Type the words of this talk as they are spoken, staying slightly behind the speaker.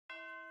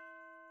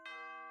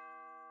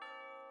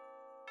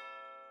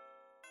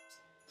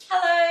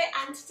Hello,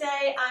 and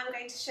today I'm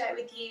going to share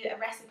with you a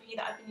recipe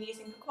that I've been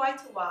using for quite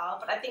a while,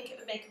 but I think it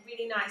would make a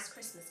really nice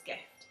Christmas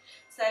gift.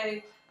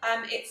 So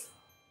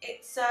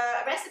it's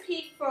a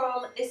recipe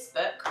from this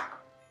book,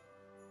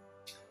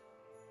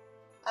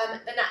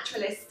 the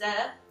Naturalist.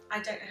 I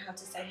don't know how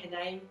to say her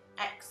name,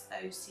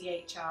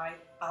 Xochi,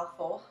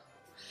 Balfour.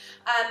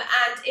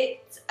 And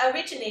it's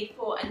originally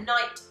for a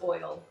night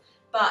oil,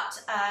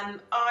 but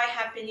I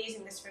have been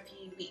using this for a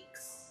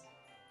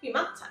few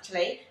months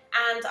actually,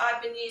 and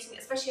I've been using it,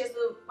 especially as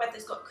the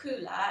weather's got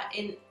cooler,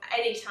 in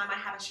any time I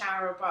have a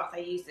shower or bath I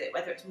use it,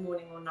 whether it's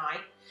morning or night.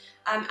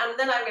 And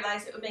then I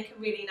realised it would make a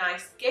really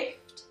nice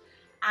gift,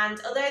 and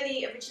although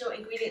the original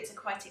ingredients are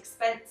quite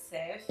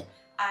expensive,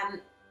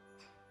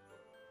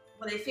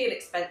 well, they feel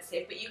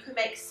expensive, but you can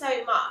make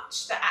so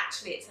much that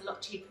actually it's a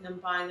lot cheaper than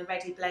buying the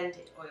ready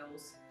blended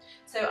oils.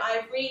 So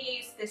I've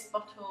reused this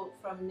bottle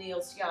from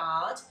Neil's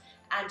Yard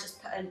and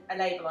just put a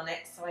label on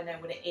it so I know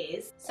what it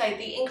is. So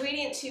the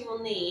ingredients you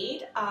will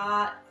need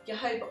are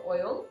jojoba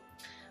oil.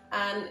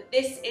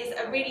 This is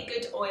a really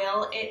good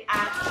oil. It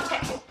adds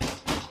protective...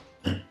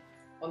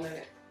 1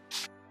 minute.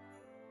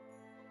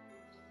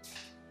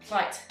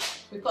 Right,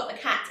 we've got the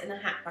cat in the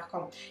hat back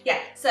on. Yeah,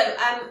 so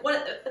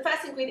the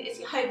first ingredient is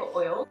jojoba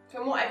oil.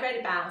 From what I've read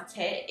about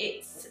it,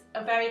 it's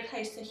very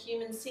close to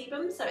human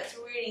sebum, so it's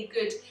really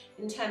good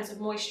in terms of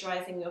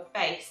moisturising your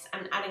face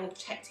and adding a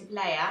protective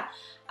layer.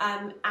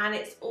 And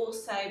it's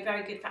also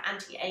very good for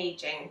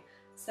anti-aging.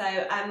 So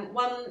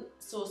one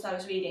source I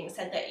was reading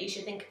said that you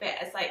should think of it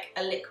as like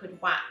a liquid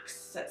wax.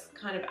 So it's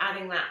kind of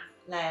adding that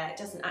layer. It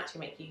doesn't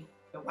actually make you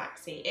feel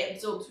waxy. It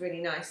absorbs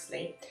really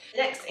nicely. The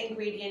next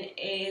ingredient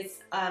is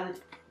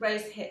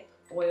rosehip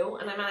oil,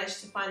 and I managed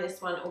to find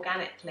this one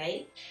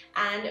organically.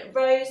 And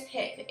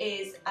rosehip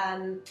is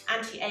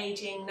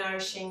anti-aging,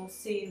 nourishing,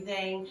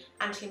 soothing,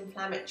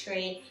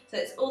 anti-inflammatory, so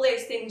it's all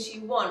those things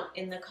you want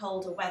in the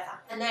colder weather.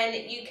 And then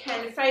you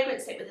can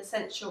fragrance it with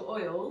essential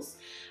oils.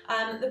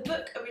 The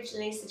book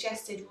originally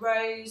suggested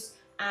rose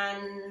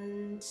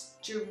and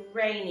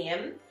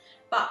geranium,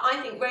 but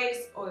I think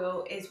rose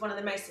oil is one of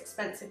the most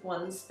expensive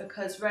ones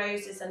because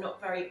roses are not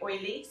very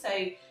oily,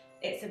 so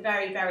it's a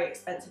very, very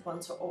expensive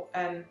one to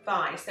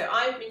buy. So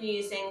I've been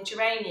using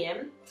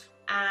geranium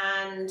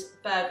and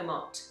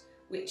bergamot,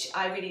 which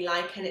I really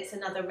like, and it's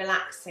another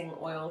relaxing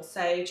oil.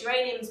 So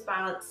geranium's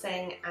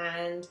balancing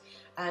and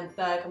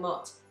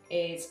bergamot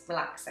is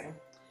relaxing.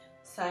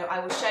 So I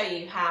will show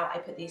you how I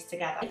put these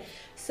together.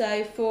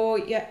 So for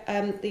the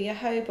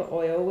jojoba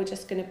oil, we're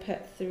just going to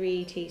put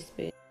 3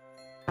 teaspoons.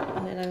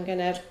 And then I'm going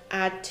to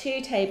add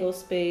 2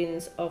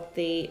 tablespoons of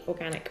the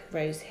organic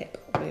rosehip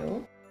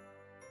oil.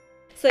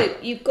 So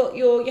you've got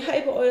your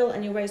jojoba oil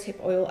and your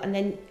rosehip oil, and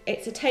then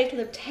it's a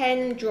total of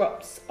 10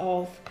 drops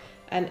of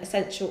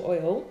essential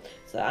oil.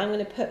 So I'm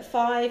going to put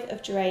 5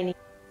 of geranium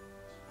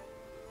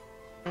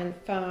and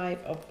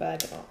 5 of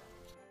bergamot.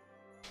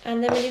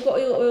 And then when you've got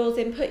your oils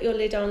in, put your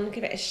lid on,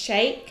 give it a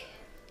shake,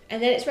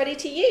 and then it's ready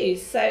to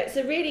use. So it's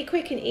a really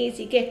quick and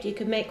easy gift. You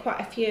can make quite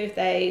a few of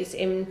those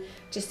in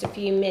just a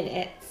few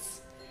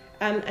minutes.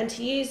 And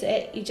to use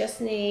it, you just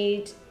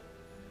need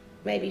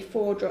maybe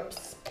 4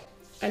 drops.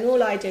 And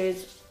all I do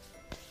is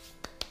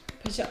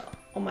put it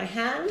on my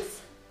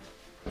hands,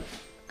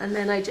 and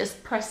then I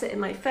just press it in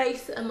my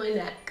face and my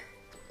neck.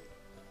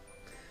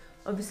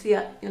 Obviously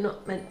you're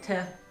not meant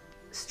to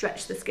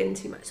stretch the skin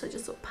too much, so I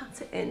just sort of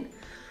pat it in.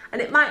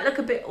 And it might look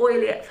a bit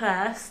oily at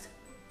first,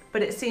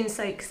 but it soon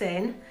soaks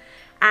in,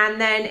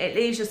 and then it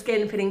leaves your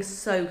skin feeling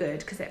so good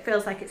because it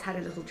feels like it's had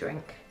a little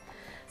drink.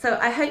 So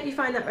I hope you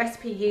find that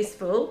recipe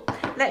useful.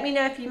 Let me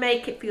know if you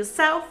make it for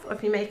yourself or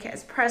if you make it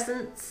as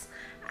presents.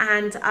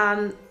 And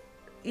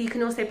you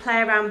can also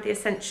play around with the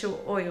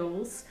essential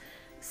oils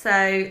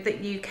so that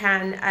you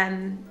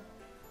can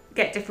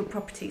get different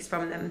properties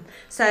from them.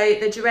 So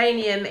the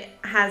geranium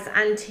has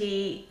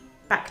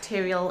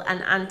antibacterial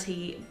and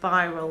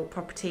antiviral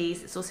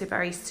properties. It's also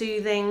very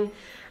soothing,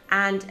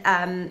 and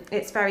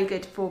it's very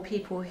good for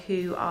people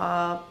who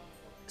are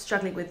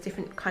struggling with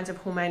different kinds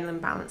of hormonal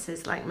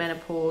imbalances like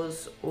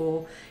menopause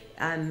or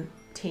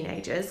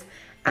teenagers.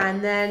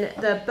 And then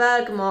the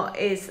bergamot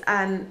is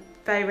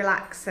very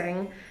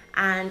relaxing,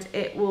 and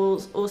it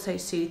will also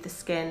soothe the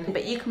skin.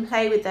 But you can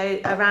play with those,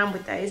 around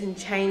with those, and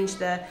change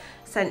the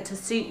scent to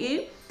suit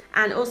you.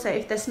 And also,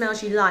 if there's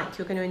smells you like,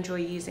 you're going to enjoy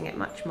using it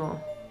much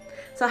more.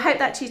 So I hope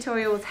that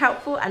tutorial was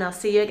helpful, and I'll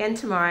see you again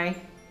tomorrow.